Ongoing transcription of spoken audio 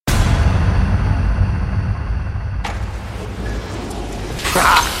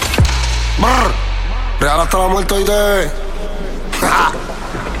Real hasta la muerte hoy de.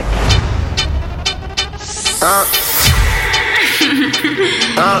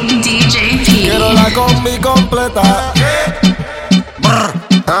 DJ P. Quiero la combi completa.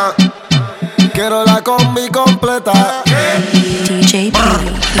 Quiero la combi completa. DJ P.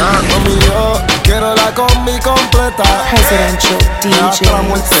 Mami, yo quiero la combi completa. Presidential Hasta la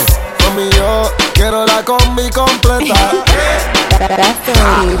muerte. DJs. Mami, yo quiero la combi completa.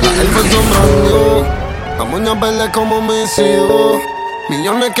 El bolso brand, las moñas verdes como un vestido.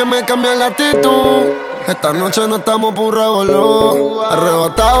 Millones que me cambian la actitud. Esta noche no estamos por revolú.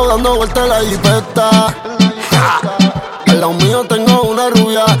 Arrebatado dando vueltas en la jipeta. Al lado mío tengo una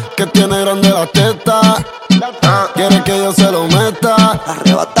rubia que tiene grande la teta. Quiere que yo se lo meta.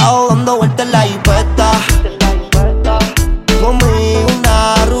 Arrebatado dando vueltas en la jipeta. Conmigo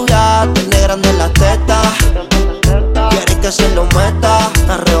una rubia tiene grande la teta. Quiere que se lo meta.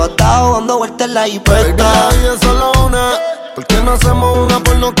 Arrebatado dando vueltas en la Baby, jipeta. la vida es solo una. ¿Por qué no hacemos una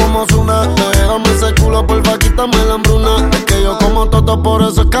porno como Zuna? Déjame ese culo, porfa, quítame la hambruna. Es que yo como toto, por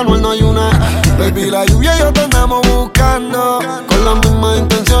eso es que Anuel no hay una. Baby, la lluvia y yo te andamos buscando con las mismas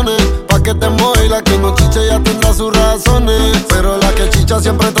intenciones. Pa' que te mueva y la que no chiche ya tendrá sus razones. Pero la que chicha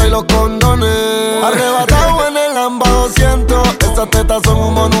siempre trae los condones. Arrebatado en el Lamba 200. Esas tetas son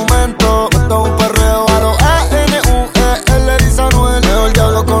un monumento. Esto es un perreo a los A-N-U-E-L, dice Anuel. Mejor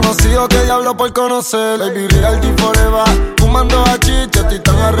diablo conocido que diablo por conocer. Baby, real G forever. Fumando hachicha, estoy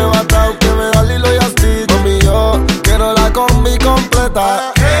tan arrebatado que me da Lilo y Stitch. Mami, yo quiero la combi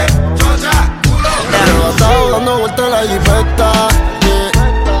completa. Arrebatado dando vueltas en la jipeta.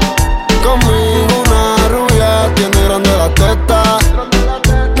 Conmigo una rubia tiene grande la teta.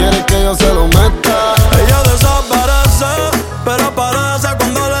 Quiere que yo se lo meta. Ella desaparece, pero aparece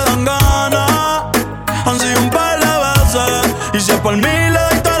cuando le dan ganas. Han sido un par de veces, y si es por mí le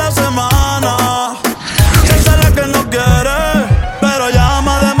doy toda la semana. Se sabe que no quiere, pero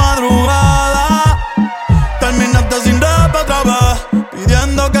llama de madrugada. Terminaste sin rap otra vez,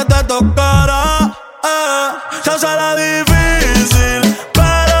 pidiendo que te tocara. Se hace la difícil,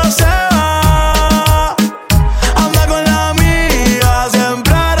 pero se va. Anda con la amiga,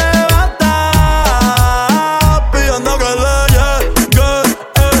 siempre arrebata, pidiendo que le llegue,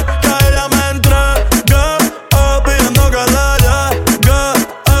 que ella me entregue, pidiendo que le llegue,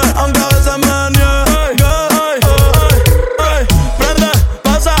 aunque a veces me niegue. Prende,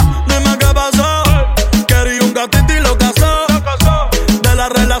 pasa, dime qué pasó. Quería un gatito y lo casó. De las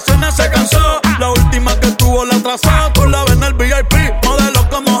relaciones se cansó. La última que tuvo la atrasó. Tú la ves en el VIP, modelo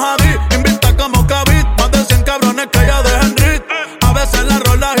como Javi, invita como Kavit. Más de 100 cabrones que ella deja en Rit. A veces la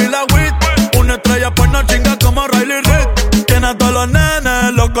rola y la wit. Una estrella pues no chinga como Riley Reid. Tiene a todos los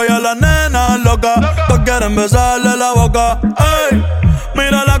nenes locos y a las nenas locas. Todos quieren besarle la boca. Ey,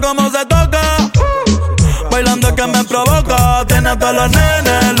 mírala como se toca. Bailando es que me provoca. Tiene a todos los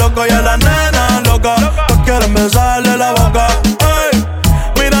nenes locos y a las nenas locas. Todos quieren besarle la boca. Ey,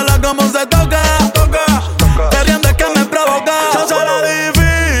 mírala como se toca. Queriendo es que me provoca. Se hace la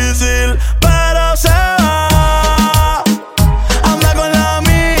difícil, pero se va. Anda con la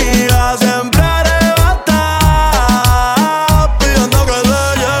amiga, siempre arrebata, pidiendo que le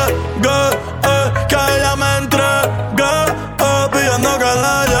llegue, que ella me entregue, pidiendo que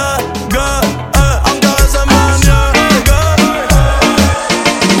le llegue, aunque a veces me niegue.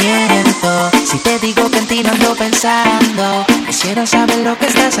 Miento, si te digo que en ti no ando pensando. Quisiera saber lo que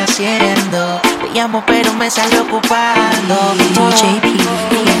estás haciendo. Te llamo pero me sale ocupando. DJ P.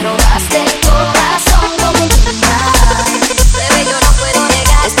 Me robaste el corazón como un criminal. Bebé, yo no puedo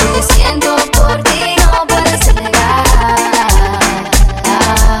negar. Esto que siento por ti no puedes negar.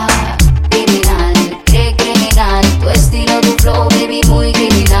 Criminal, qué criminal. Tu estilo, tu flow, baby, muy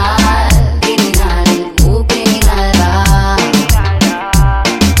criminal. Criminal, criminal.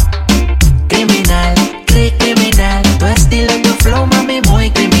 Criminal, criminal. Tu estilo y tu flow, mami, muy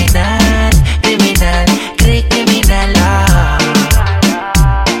criminal. Criminal, criminal.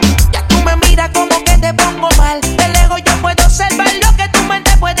 Ya tú me miras como que te pongo mal. De lejos yo puedo observar lo que tu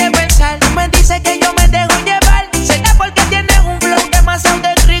mente puede pensar. Tú me dices que yo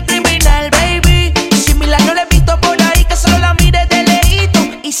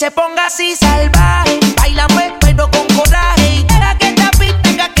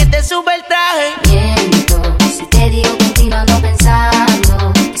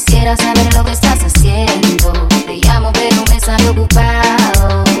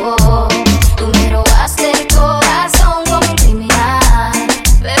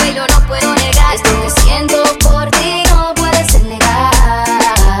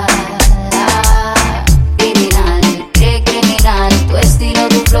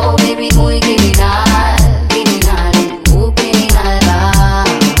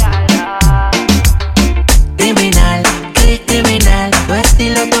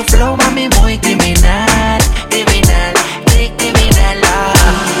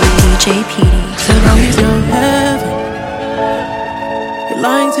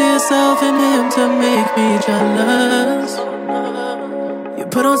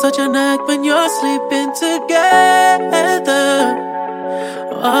put on such an act when you're sleeping together.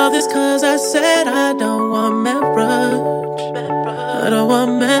 All this cause I said I don't want marriage. I don't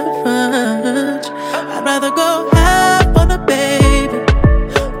want marriage. I'd rather go half on a baby,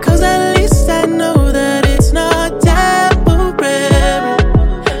 cause at least I know that it's not temporary,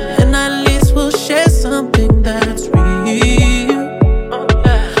 and at least we'll share something that's real.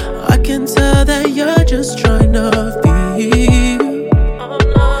 I can tell that you're just trying to feel.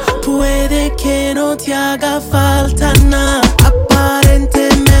 Puede que no te haga falta nada,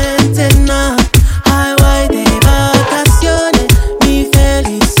 aparentemente nada. Highway de vacaciones, mi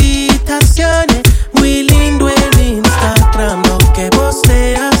felicitaciones. Muy lindo en Instagram lo que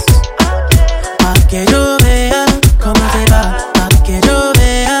posteas, pa' que yo vea cómo te va, pa' que yo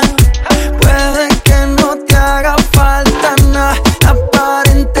vea. Puede que no te haga falta nada,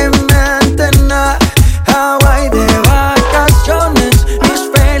 aparentemente nada. Hawaii de vacaciones, mis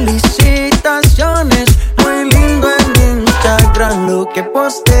felicitaciones. Muy lindo en Instagram lo que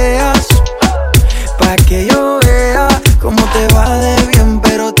posteas, pa' que yo vea cómo te va de bien,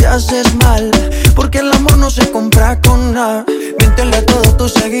 pero te haces mal, porque el amor no se compra con nada. Miéntele a todos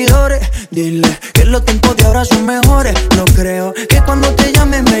tus seguidores, dile que los tiempos de ahora son mejores. No creo que cuando te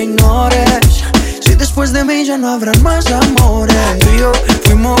llame me ignores, si después de mí ya no habrán más amores. Tú y yo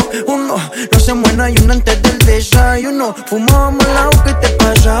fuimos uno, no se muera y uno antes del desayuno. Fumábamos el agua que te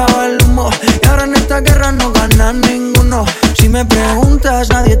pasaba el humo, y ahora en esta guerra no gana ninguno. Si me preguntas,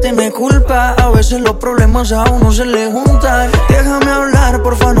 nadie te me culpa, a veces los problemas a uno se le juntan. Déjame hablar,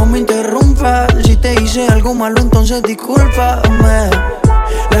 porfa, no me interrumpas. Si te hice algo malo, entonces discúlpame.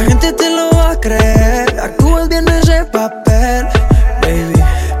 La gente te lo va a creer, actúas bien ese papel, baby,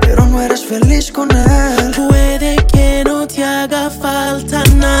 pero no eres feliz con él. Puede que no te haga falta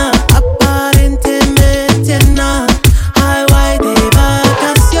nada, aparentemente nada. Highway de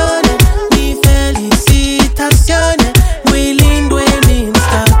vacaciones, mi felicitaciones. Muy lindo en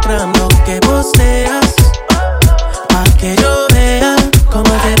Instagram lo que posteas, pa' que yo vea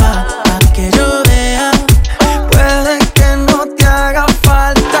cómo te va, pa' que yo vea. Puede que no te haga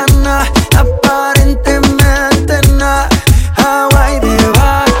falta nada, aparentemente nada. Hawaii de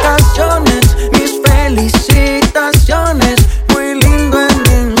vacaciones, mis felicitaciones. Muy lindo en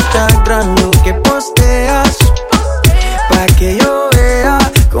Instagram lo que posteas, pa' que yo vea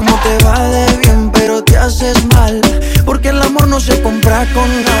cómo te va de bien, pero te haces mal, porque el amor no se compra con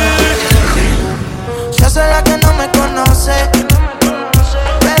nada. Se hace la que no me conoce,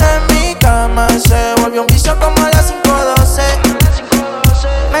 pero en mi cama se volvió un vicio como a las 5:12.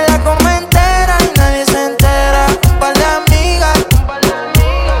 Me la como entera y nadie se entera. Un par de amigas,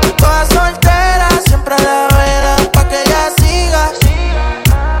 todas solteras, siempre a la vela pa' que ella siga.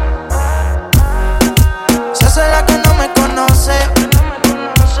 Se hace la que no me conoce,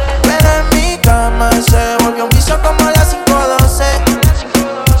 pero en mi cama se volvió un vicio como a las 5:12.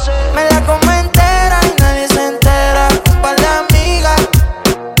 Me la como entera y nadie se entera. Un par de amigas,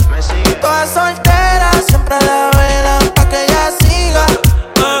 todas solteras, siempre a la vela pa' que ella siga.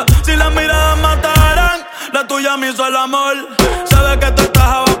 Si las miradas mataran, la tuya me hizo el amor. Sabe que tú estás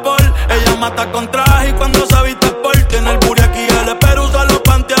a vapor. Ella mata con traje y cuando se viste por tiene el booty aquí, el espero usa los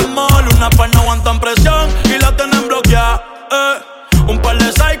panty-amol. Una par no aguantan presión y la tienen bloqueada. Un par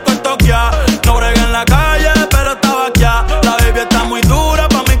de psycho en Tokia. No bregué en la calle, pero estaba aquí. La baby está muy dura,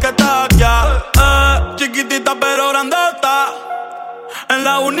 pa' mí que está aquí. Chiquitita pero grandota, en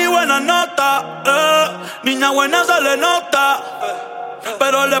la uni buena nota. Niña buena se le nota,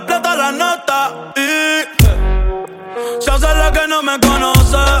 pero le explota la nota. Y se hace la que no me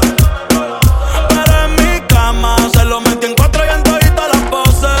conoce, pero en mi cama se lo metí en 4 y en todita las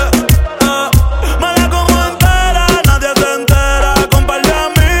poses. Me la como entera, nadie se entera. Con par de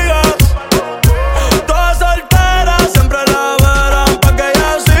amigas, todas solteras, siempre la verán pa' que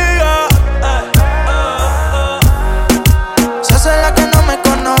ella siga. Se hace la que no me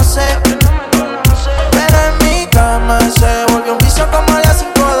conoce, pero en mi cama se volvió un vicio como a las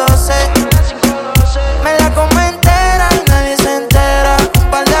 5:12. Me la como entera y nadie se entera. Un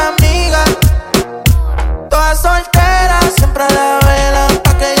par de amigas, todas solteras, siempre a la vela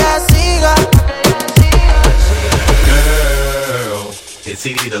pa' que ella siga. Girl, it's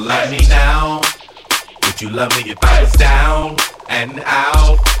easy to love me now. Would you love me if I was down and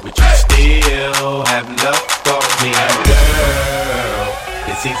out? Would you still have love for me? Girl,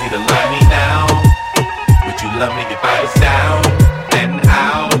 it's easy to love me now. Would you love me if I was down and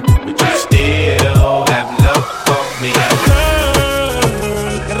out? Would you still have love for me?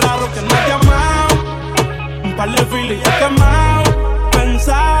 Qué raro que no te he llamado, un par de filis he quemado,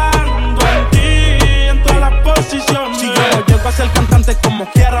 pensando en ti, en todas las posiciones. Si yo no llego a ser cantante como como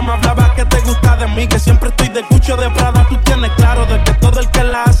quiera me hablaba que te gusta de mí, que siempre estoy de Gucci o de Prada. Tú tienes claro de que todo el que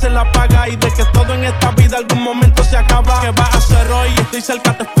la hace la paga y de que todo en esta vida algún momento se acaba. ¿Qué vas a hacer hoy? Estoy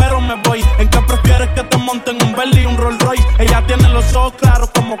cerca, te espero, me voy. ¿En qué prefieres que te monten un Bentley y un Rolls Royce? Ella tiene los ojos claros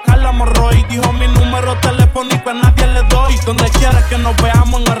como Carla Morroy. Dijo mi número telefónico a nadie le doy. Donde quieras que nos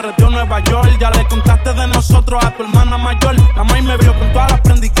veamos en el retiro Nueva York. Ya le contaste de nosotros a tu hermana mayor. La maíz me vio con todas las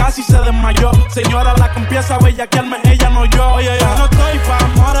prendicas casi se desmayó. Señora, la que empieza a bellaquearme, ella no yo. Oye, yo no estoy pa'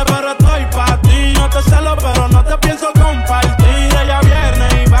 amores, pero estoy pa' ti. No te celo, pero no te pienso compartir. Ella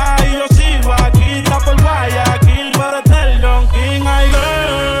viene y va y yo sigo aquí. Está por Guayaquil, pero este es el Don King. Ay,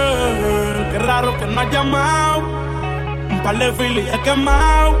 girl, qué raro que no has llamado. Un par de filis he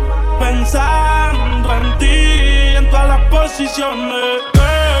quemado, pensando en ti, en todas las posiciones.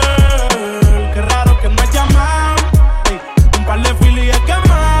 Girl, qué raro que no has llamado. Un par de filis he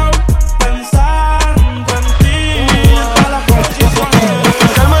quemado, pensando en ti, en todas las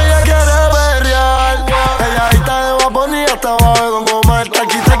posiciones. Calma, ella quiere berrear. Ella ahorita de Baboni hasta abajo de Don Omar.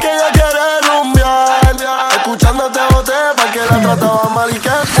 Taquita que ella quiere rumbear. Escuchándote boté pa' que la trataba mal y que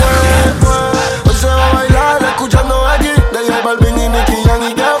fue. Hoy se va a bailar escuchando aquí de J Balvin y Nicky Jam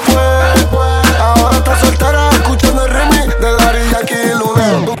y que fue. Ahora está soltera escuchando el remix de Daddy Yankee y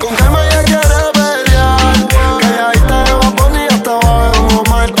Luna. Con calma ella quiere berrear. Que ella ahorita de Baboni hasta abajo de Don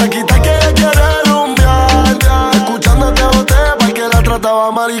Omar. Taquita que ella quiere rumbear. Escuchándote boté pa' que la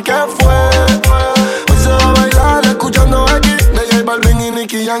trataba mal y que fue. Hoy se va a bailar escuchando aquí de J Balvin y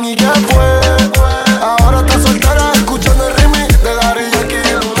Nicky Jam y que fue. Ahora está soltera escuchando el remix de Daddy Yankee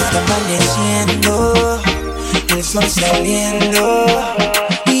y Luna. Está amaneciendo, el sol saliendo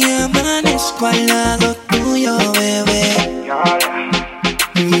y amanezco al lado tuyo, bebé.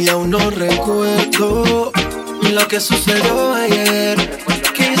 Y aún no recuerdo lo que sucedió ayer.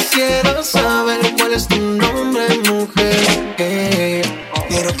 Quisiera saber cuál es tu nombre, mujer.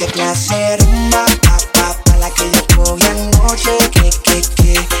 Pero qué clase rumba, pa' la que yo cogí anoche.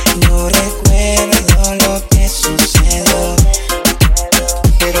 Que no recuerdo lo que sucedió.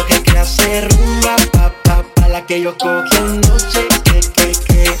 Pero qué clase rumba, pa' la que yo cogí anoche.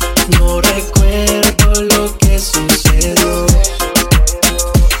 Que no recuerdo lo que sucedió.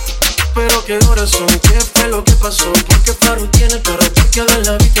 Pero qué horas son, qué fue lo que pasó. Porque Faru tiene el carro parqueado en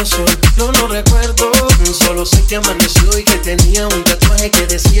la habitación. No recuerdo, solo sé que amaneció y que tenía un tatuaje que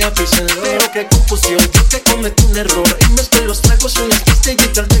decía Peace and Love. Pero qué confusión, yo que cometí un error. Y mezclé los tragos y unas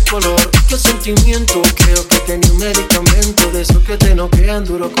pastillitas de color. Qué sentimiento, creo que tenía un medicamento de esos que te noquean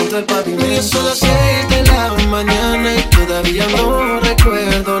duro contra el pavimento. Son las 6 de la mañana y todavía no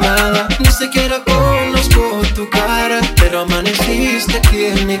recuerdo nada. Ni siquiera conozco tu cara, pero amaneciste aquí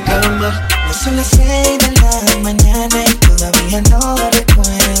en mi cama. Ya son las 6 de la mañana y todavía no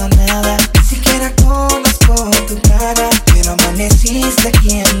recuerdo nada. Ni siquiera conozco tu cara, pero amaneciste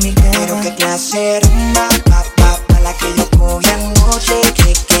aquí en mi cama. Pero qué clase rumba, pa' la que yo cogí anoche.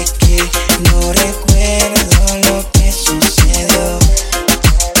 Que no recuerdo lo que sucedió.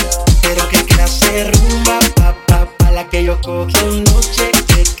 Pero qué clase rumba, pa' la que yo cogí anoche.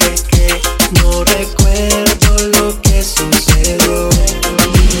 Que no recuerdo lo que sucedió.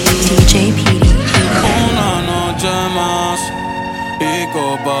 DJ Petey. Una noche más y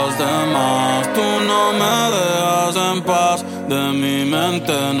copas de más. Tú no me dejas en paz, de mi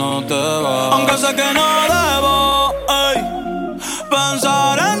mente no te vas. Aunque sé que no debo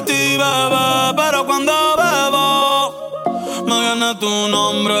pensar en ti, bebé, pero cuando bebo me viene tu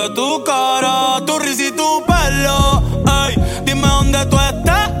nombre, tu cara, tu risa y tu pelo. Dime dónde tú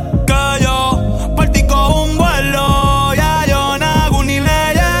estás, que yo partí con un vuelo. Ya yo nago ni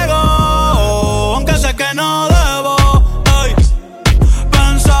le llego, aunque sé que no debo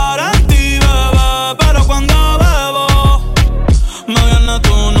pensar en ti, bebé, pero cuando bebo me viene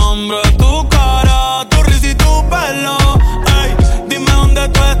tu nombre, tu cara, tu risa y tu pelo. Dime dónde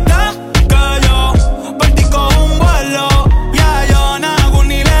tú estás, que yo partí con un vuelo. Ya yo nago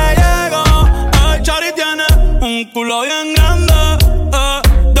ni le llego. Chari tiene un culo bien grande,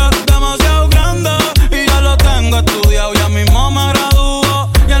 demasiado grande, y ya lo tengo estudiado. Ya mismo me gradúo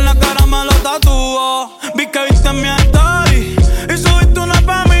y en la cara me lo tatúo. Vi que viste mi story y subiste una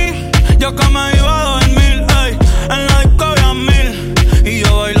pa' mí. Yo que me iba a dormir, en la disco había 1000 y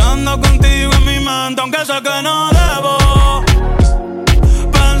yo bailando contigo en mi mente, aunque sé que no debo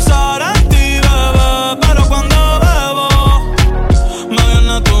pensar en ti, bebé, pero cuando bebo me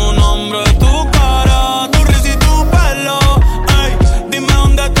viene tu nombre, tu cara, tu risa y tu pelo. Dime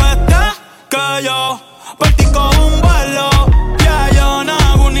dónde tú estás, que yo partí con un vuelo. Ya yo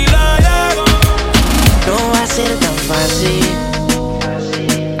nago ni le llego. No va a ser tan fácil,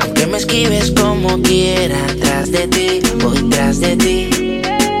 aunque me esquives como quiera. Tras de ti, voy tras de ti.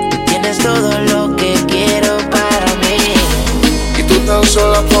 todo lo que quiero para mí. Y tú tan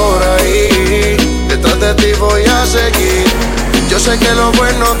sola por ahí, detrás de ti voy a seguir. Yo sé que lo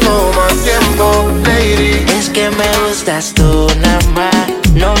bueno toma tiempo, lady. Es que me gustas tú nada más,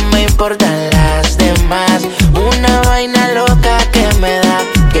 no me importan las demás. Una vaina loca que me da,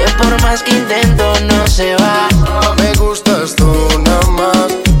 que por más que intento no se va. Me gustas tú nada más,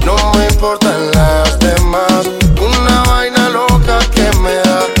 no me importan las demás. Una vaina loca que me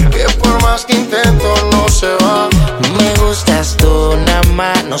da, que por más que intento no se va. Me gustas tú nada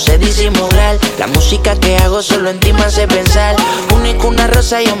más, no sé disimular. La música que hago solo en ti me hace pensar. Única una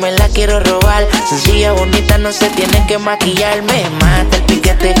rosa, yo me la quiero robar. Sencilla, bonita, no se tiene que maquillar. Me mata el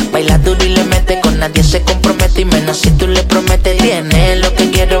piquete, baila duro y le mete. Con nadie se compromete y menos si tú le prometes. Tiene lo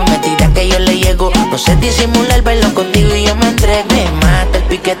que quiero, me tira que yo le llego. No sé disimular, bailo contigo y yo me entrego. Me mata el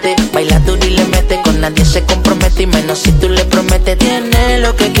piquete, baila duro y le mete. Con nadie se compromete y menos si tú le prometes. Tiene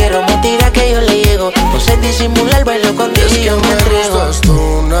lo que quiero, me tira que yo le llego. No sé disimular, bailo contigo y yo me entrego. Me gustas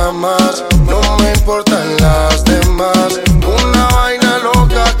tú nada más, no me importan las demás. Una vaina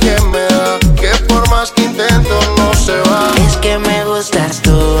loca que me da, que por más que intento no se va. Es que me gustas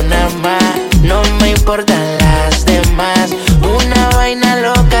tú nada más, no me importan las demás. Una vaina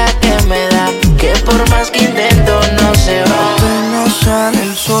loca que me da, que por más que intento no se va. Apenas sale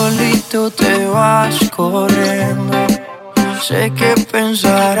el sol y tú te vas corriendo. Sé que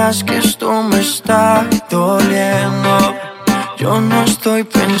pensarás que esto me está doliendo. Yo no estoy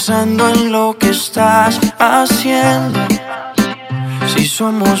pensando en lo que estás haciendo. Si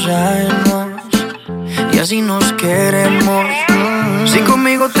somos ajenos y así nos queremos. Si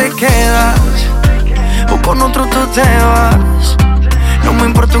conmigo te quedas o con otro tú te vas, no me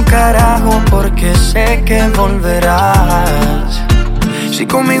importa un carajo porque sé que volverás. Si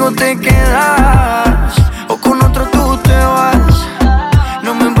conmigo te quedas o con otro tú te vas,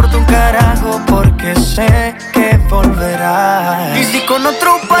 no me importa un carajo porque sé que volverás. Y si con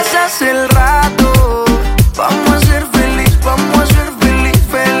otro pasas el rato, vamos a ser feliz, vamos a ser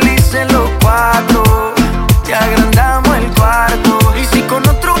felices los cuatro. Te agrandamos el cuarto. Y si con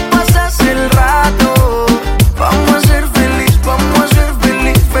otro pasas el rato, vamos a ser feliz, vamos a ser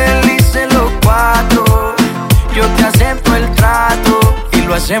felices los cuatro. Yo te acepto el trato y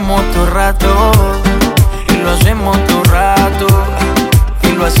lo hacemos todo rato. Y lo hacemos todo rato.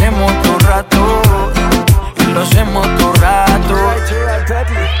 Y lo hacemos todo rato. Y lo hacemos todo rato.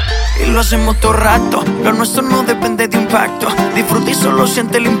 Y lo hacemos todo rato. Lo nuestro no depende de impacto. Disfruta y solo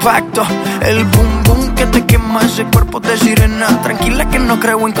siente el impacto. El boom boom que te quema ese cuerpo de sirena. Tranquila que no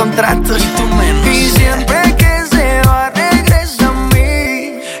creo en contratos. Y tú menos. Y siempre que se va regresa a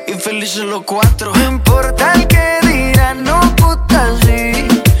mí. Infelices los cuatro. No importa el que dirán, no puta sí.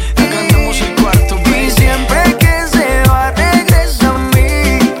 Cantamos el cuarto. Y siempre que se va regresa a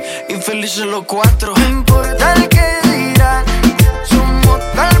mí. Infelices los cuatro. No importa el que dirán, somos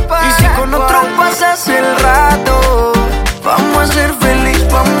tal para. Y si con otro pasas el rato, vamos a ser feliz,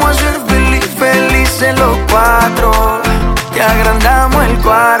 vamos a ser felices los cuatro. Te agrandamos el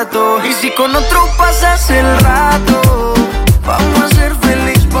cuarto. Y si con otro pasas el rato, vamos a ser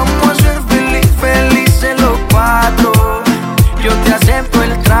feliz, vamos a ser felices los cuatro. Yo te acepto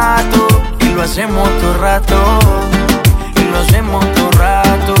el trato y lo hacemos todo rato. Y lo hacemos todo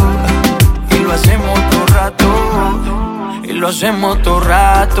rato. Y lo hacemos todo rato. Y lo hacemos todo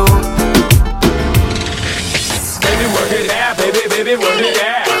rato. Baby, work it out, baby, baby, work it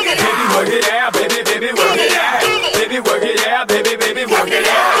out. Baby, work it out, baby, baby, work it out. Baby, work it out, baby, baby, work it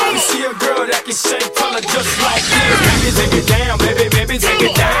out. You see a girl that can shake, tell her just like this. Baby, take it down, baby, baby, take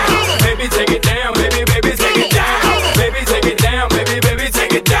it down. Baby, take it down, baby, baby, take it down. Baby, take it down, baby, baby,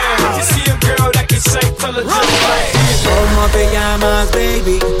 take it down. You see a girl that can shake, tell her just like this. ¿Cómo te llamas,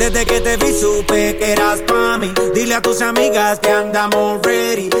 baby? Desde que te vi supe que eras pa' mí. Dile a tus amigas que andamos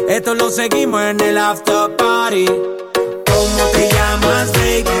ready. Esto lo seguimos en el after party. ¿Cómo te llamas,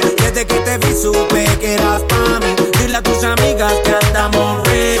 baby? Desde que te vi supe que eras pa' mí. Dile a tus amigas que andamos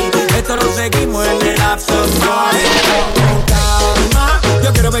ready. Esto lo seguimos en el after party. Con calma,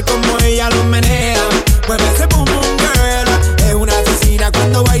 yo quiero ver cómo ella lo menea. Mueve ese boom boom girl. Es una asesina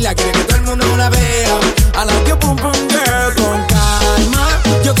cuando baila, quiere que todo el mundo la vea. I like your boom boom girl. Con calma,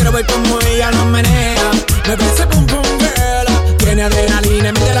 yo quiero ver cómo ella lo menea. Mueve ese boom boom girl. Tiene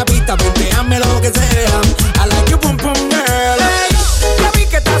adrenalina, mete la pista, ponteame lo que sea. I like your boom boom girl. Hey, ya vi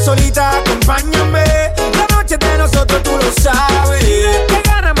que estás solita, acompáñame. La noche de nosotros tú lo sabes. Que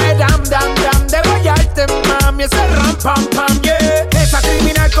gana me dam dam dam de guayarte, mami. Ese ram pam pam, yeah. Esa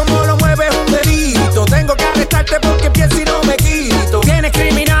criminal como lo mueve es un delito. Tengo que arrestarte porque pienso y no me quito. Tienes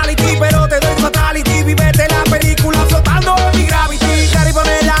criminality, pero te doy fatality. Vivete la película flotando en mi gravity. Cari,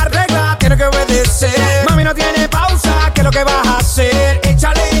 pone la regla.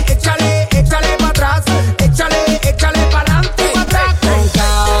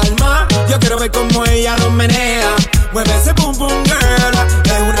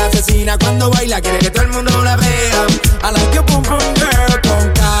 baila, quiere que todo el mundo la vea. I like your pum pum girl,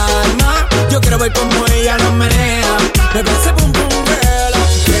 con calma. Yo quiero ver cómo ella nos menea. Me parece pum pum girl.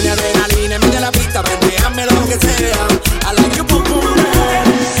 Tiene adrenalina, mira la pista, déjame lo que sea. I like your pum pum girl.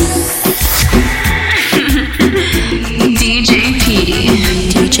 DJ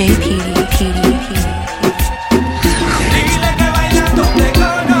Petey. DJ Petey.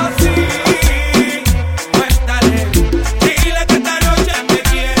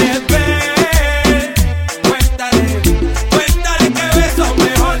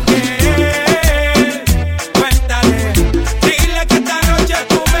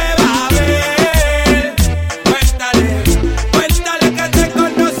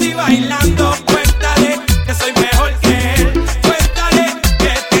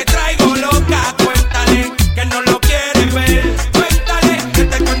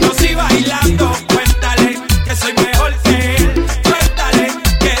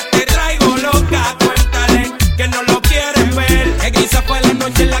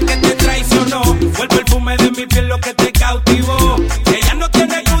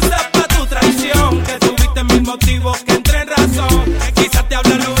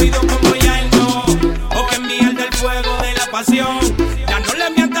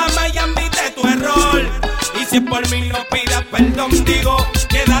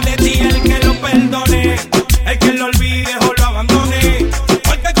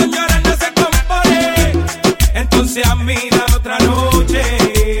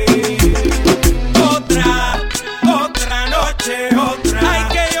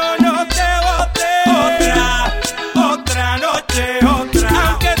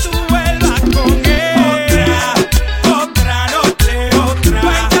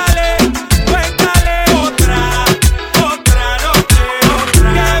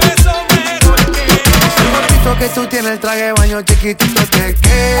 Chiquitito te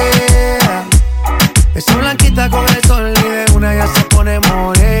queda. Esa blanquita con el sol y de una ya se pone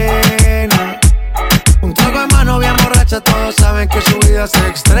morena. Un trago de mano bien borracha, todos saben que su vida es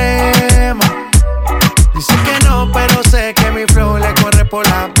extrema. Dice que no, pero sé que mi flow le corre por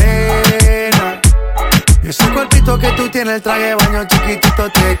la pena. Y ese cuerpito que tú tienes, el traje de baño chiquitito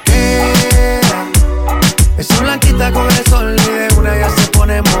te queda. Esa blanquita con el sol y de una ya se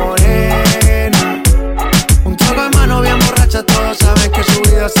pone morena. Un trago de mano bien borracha, todos saben que su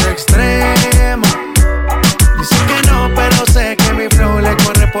vida es extrema. Dicen que no, pero sé que mi flow le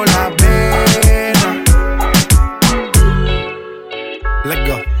corre por la pena. Let's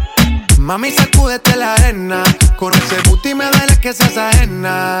go. Mami, sacúdete la arena. Con ese booty me duele que seas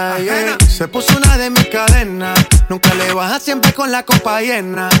ajena, yeah. Se puso una de mis cadenas. Nunca le baja, siempre con la copa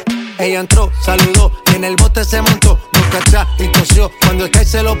llena. Ella entró, saludó y en el bote se montó. Nunca atrás y tosió. Cuando el que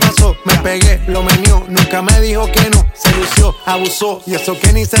se lo pasó, me pegué, lo menió. Nunca me dijo que no, se lució, abusó. Y eso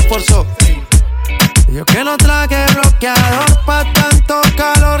que ni se esforzó. Yo que no traje bloqueador pa' tanto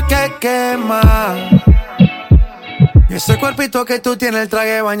calor que quema. Y ese cuerpito que tú tienes, el traje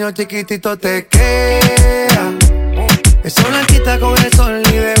de baño chiquitito te queda. Esa blanquita con el sol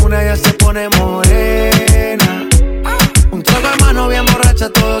y de una ya se pone morena. Un trago de mano bien borracha,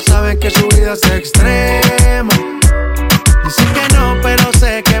 todos saben que su vida es extrema. Dicen que no, pero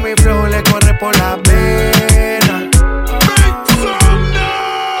sé que mi flow le corre por la pena.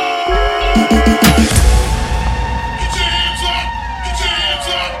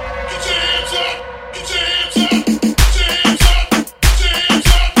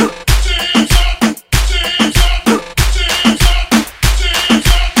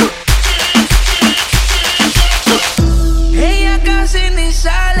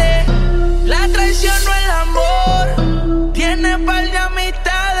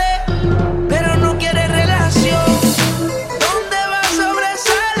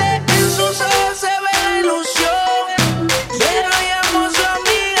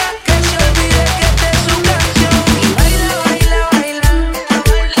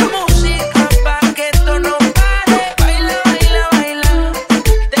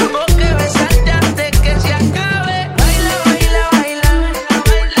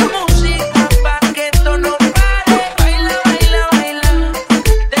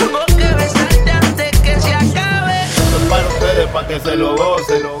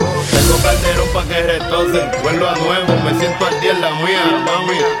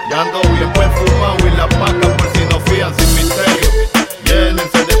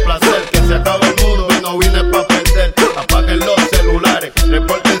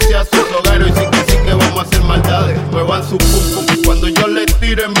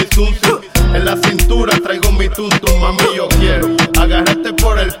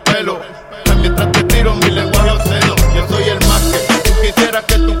 Mientras te tiro mi lenguaje obsceno, yo soy el más que tú quisieras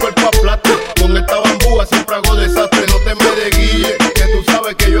que tu cuerpo aplaste. Con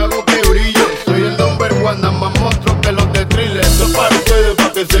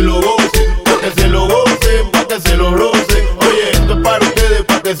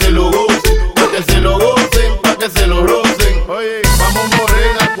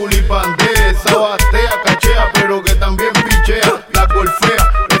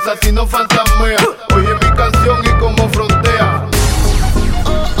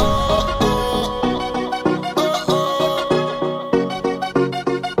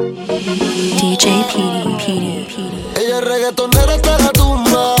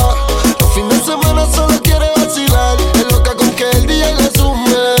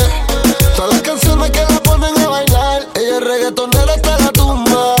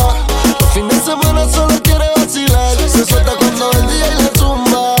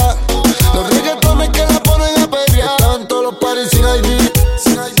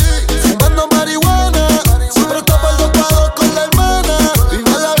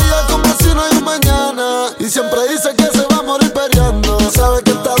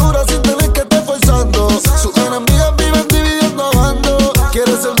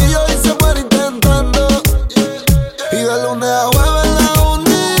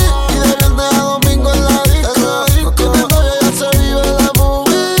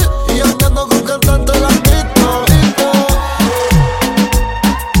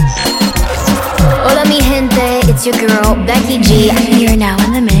it's your girl, Becky G. You're now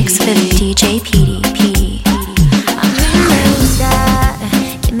in the mix with DJ PD. A mí me gusta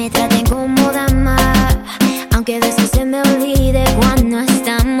que me traten como dama, aunque a veces se me olvide cuando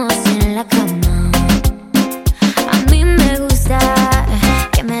estamos en la cama. A mí me gusta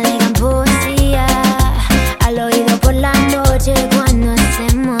que me digan poesía al oído por la noche cuando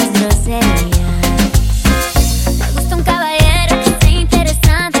hacemos groserías. Me gusta un caballero que sea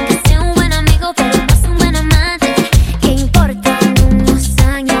interesante, que sea un buen amigo pero no es un buen amante, que importan unos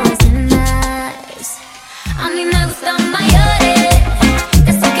años de más. A mí me gustan mayores,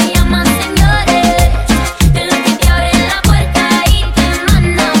 de esos que llaman señores, de los que te abren la puerta y te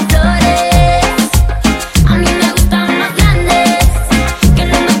mandan flores. A mí me gustan más grandes, que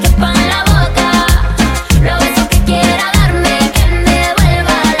no me quepan la boca, los besos que quiera darme, que me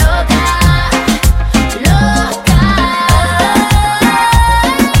vuelva loca, loca,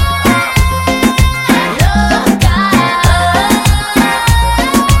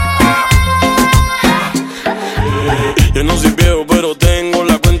 Yo no soy viejo, pero tengo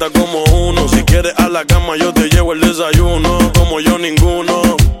la cuenta como uno. Si quieres a la cama, yo te llevo el desayuno. Como yo,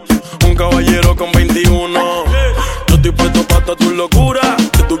 ninguno. Un caballero con 21. Yo estoy puesto pa' toda tu locura.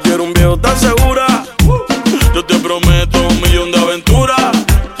 Que tú quieres un viejo, ¿estás segura? Yo te prometo 1.000.000 de aventuras.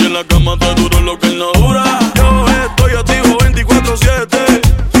 Y en la cama te duro lo que él no dura. Yo estoy activo 24/7.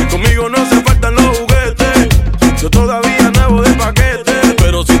 Conmigo no hace falta los juguetes. Yo todavía nuevo de paquete.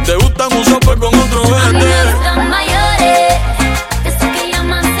 Pero si te gustan un sope con otro a mí me vete. gustan mayores, de esos que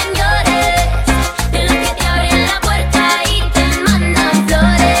llaman señores, de los que te abren la puerta y te mandan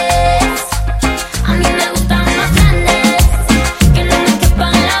flores. A mí me gustan más grandes, que no me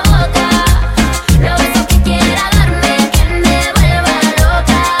quepan la boca, los besos que quiera darme, que me vuelva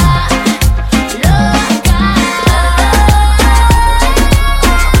loca, loca,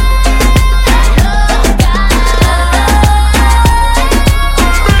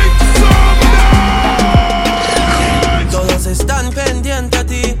 Todos están pendientes a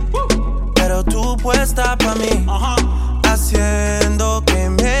ti, pero tú puesta pa' mí, haciendo que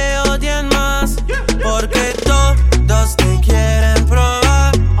me odien más, porque todos te quieren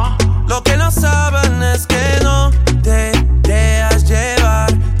probar. Lo que no saben es que no te dejas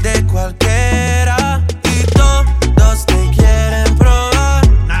llevar de cualquiera, y todos te quieren probar.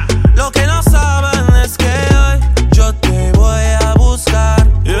 Lo que no saben es que hoy yo te voy a buscar.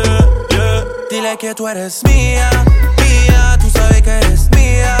 Dile que tú eres mía, mía, tú sabes que eres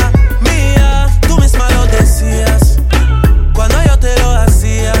mía, mía. Tú misma lo decías cuando yo te lo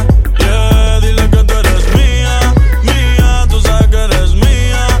hacía. Dile que tú eres mía, mía. Tú sabes que eres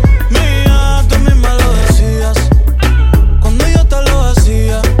mía, mía. Tú misma lo decías cuando yo te lo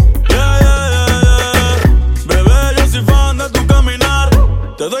hacía. Bebé, yo soy fan de tu caminar.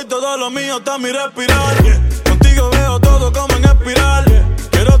 Te doy todo lo mío hasta mi respirar. Contigo veo todo como en espiral.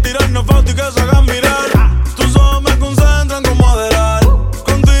 Quiero tirarnos fotos y que se hagan mirar. Tus ojos me concentran como adelar.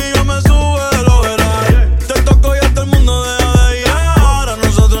 Contigo me sube de lo veral. Te toco y hasta el mundo deja de llegar. A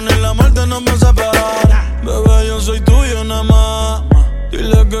nosotros ni la muerte nos va a separar. Bebé, yo soy tuyo nada más.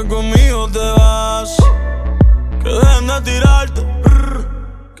 Dile que conmigo te vas. Que dejen de tirarte.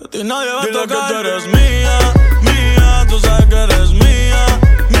 Que a ti nadie va a tocar. Dile que tú eres mía, mía. Tú sabes que eres mía,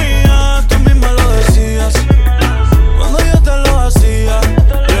 mía. Tú misma lo decías cuando yo te lo hacía.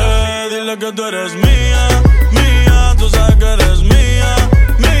 Dile que tú eres mía, mía. Tú sabes que eres mía,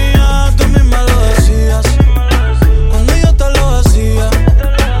 mía. Tú misma lo decías cuando yo te lo hacía.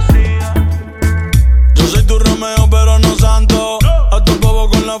 Yo soy tu Romeo pero no santo. A tu bobo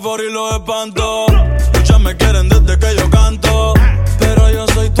con la for y los espanto. Muchas me quieren desde que yo canto, pero yo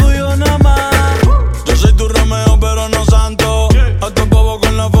soy tuyo nada más. Yo soy tu Romeo pero no santo. A tu bobo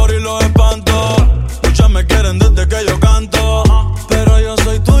con la for y los espanto. Muchas me quieren desde que yo canto, pero yo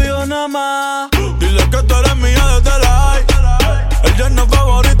soy tuyo nada más. Dile que tú eres mía desde la high. El yerno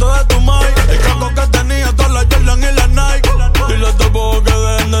favorito de tu mai. El caco que tenía todas las Jordan y las Nike. Dile a estos bobos que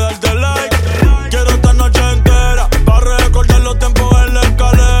dejen de darte like. Quiero esta noche entera para recordar los tiempos en la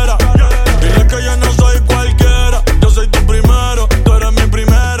escalera. Dile que yo no soy cualquiera. Yo soy tu primero, tú eres mi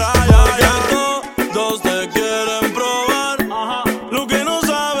primera. Porque todos te quieren probar. Lo que no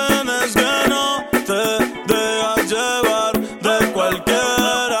saben es que no te dejas llevar de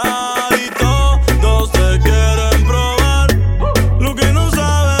cualquiera. Y todos te quieren probar. Lo que no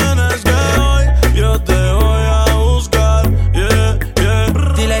saben es que hoy yo te voy a buscar.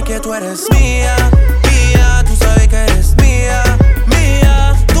 Dile que tú eres mía, mía. Tú sabes que eres mía,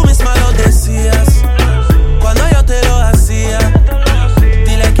 mía. Tú misma lo decías cuando yo te lo hacía.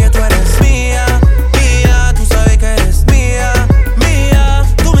 Dile que tú eres mía, mía. Tú sabes que eres mía, mía.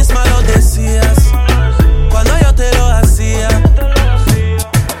 Tú misma lo decías cuando yo te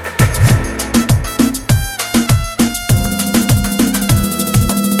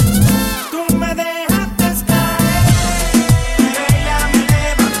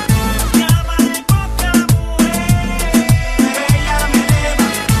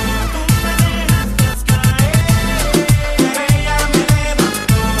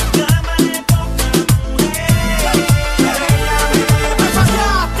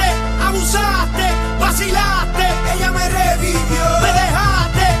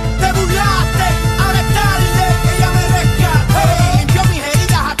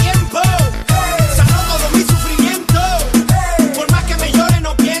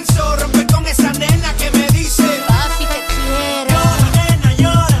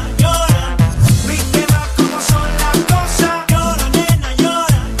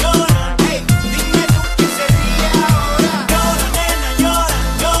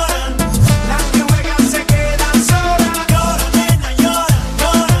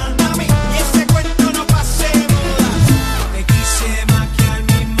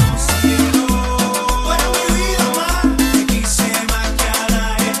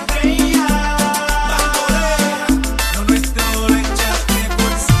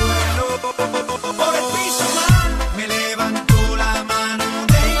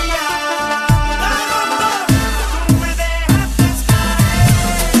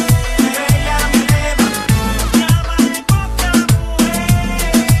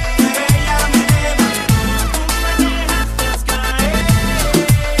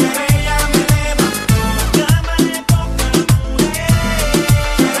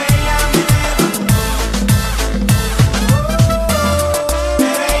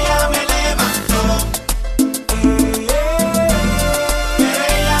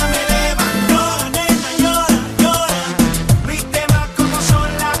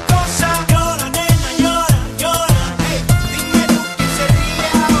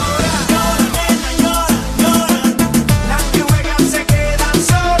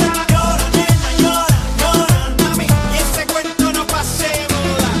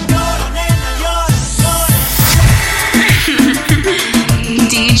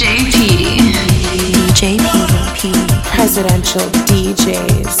presidential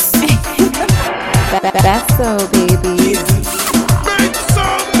DJs. That's so, baby. Make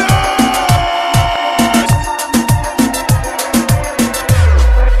some noise.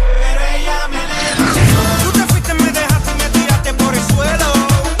 Pero ella me levantó. Tú te fuiste, me dejaste y me tiraste por el suelo.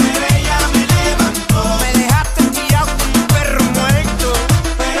 Pero ella me levantó. Me dejaste tirado como un perro muerto.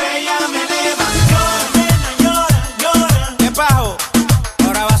 Pero ella me levantó. Nena, llora, llora. ¿Qué pajo?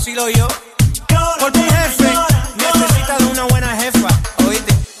 Ahora vacilo yo. Por mi jefe, necesita de una buena jefa.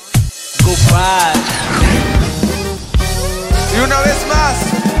 ¿Oíste? Goodbye. Y una vez más,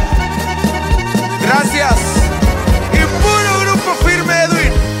 gracias. Y puro grupo firme,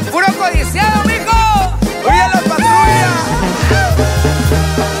 Edwin. Puro codiciado, mijo. Oye, la patrulla.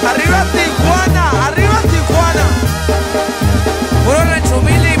 Arriba Tijuana, arriba Tijuana. Puro Rancho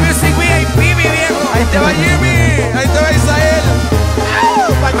Humilde y Music VIP, mi viejo. Ahí te va Jimmy, ahí te va Isael.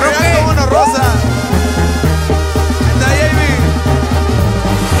 Para que vean cómo nos rosa. Ahí está Jamie.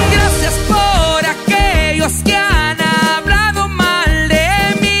 Gracias por aquellos que han hablado mal de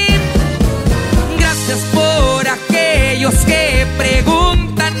mí. Gracias por aquellos que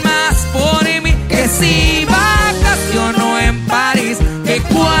preguntan más por mí. Que si vacaciono en París, que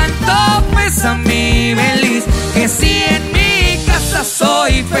cuánto pesa mi feliz. Que si en mi casa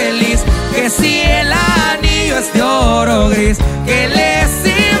soy feliz. Que si el anillo es de oro gris. ¿Qué les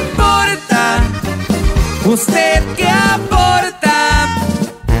importa? ¿Usted qué aporta?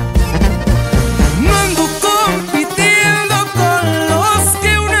 No ando compitiendo con los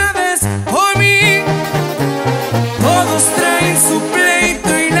que una vez oí. Todos traen su pleito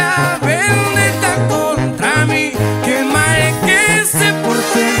y la vendetta contra mí. Qué mal que se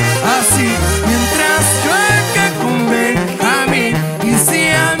porte así, mientras yo acá con Benjamín. Y si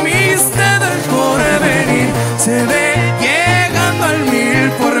amistad al porvenir se ve llegando al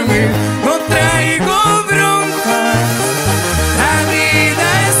 1000 por 1000. No traigo bronca, la vida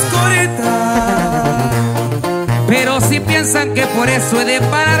es corta. Pero si piensan que por eso he de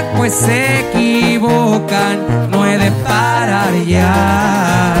parar, pues se equivocan. No he de parar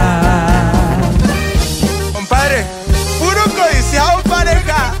ya. Compadre, puro codiciado,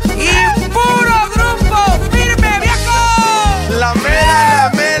 pareja. Y puro grupo firme, viejo. La mera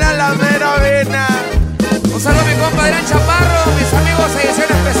vena. Un saludo a mi compa Adrián Chaparro, mis amigos, edición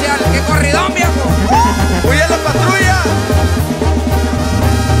especial. ¡Qué corridón, viejo! Oye, la patrulla.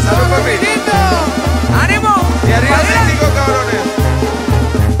 Salud, papi. ¡Ánimo! Y arriba México, cabrones.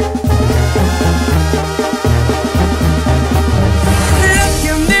 Le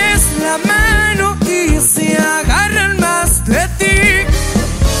tiendes la mano y se agarran más de ti.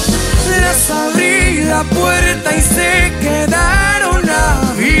 Les abrí la puerta y se quedaron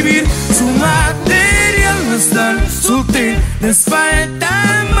a vivir. Su material no es tan sutil, les falta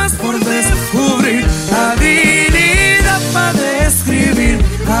más por descubrir. Habilidad para describir,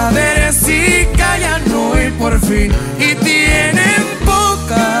 a ver si callan hoy por fin. Y tienen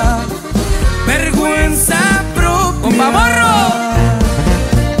poca vergüenza propia. ¡Con Mamorro!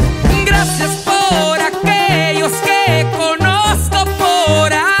 Gracias por aquellos que conozco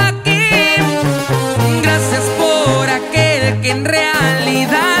por aquí. Gracias por aquel que en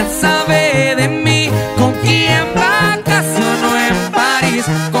realidad sabe de mí. Con quien vacaciono en París,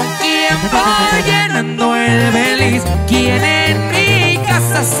 con quien voy llenando el Beliz. Quien en mi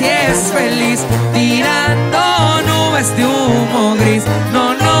casa si es feliz, tirando nubes de humo gris.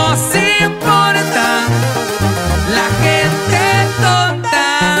 No nos importa la gente tonta,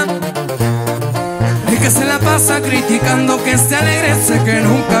 y que se la pasa criticando que esté alegre. Sé que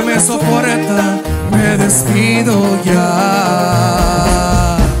nunca me soporta. Me despido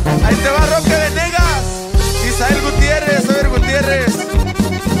ya. Ahí te va Roque Venegas, Isael Gutiérrez, Oyer Gutiérrez.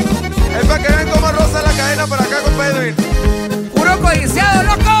 Es para que vean cómo rosa la cadena por acá con Edwin. Puro codiciado,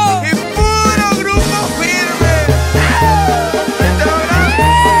 loco. Y puro grupo firme. Ahí te va,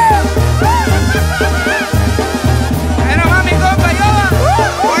 Pero va mi compa, yo va.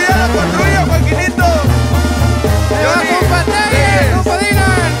 Oye, la patrulla, Joaquinito. Yo va, compa, grupo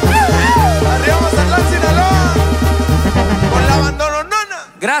Dylan. Arriba Mazatlán, Sinaloa. Con la bandononona.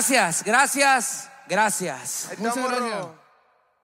 Gracias, gracias, gracias. Muchas gracias.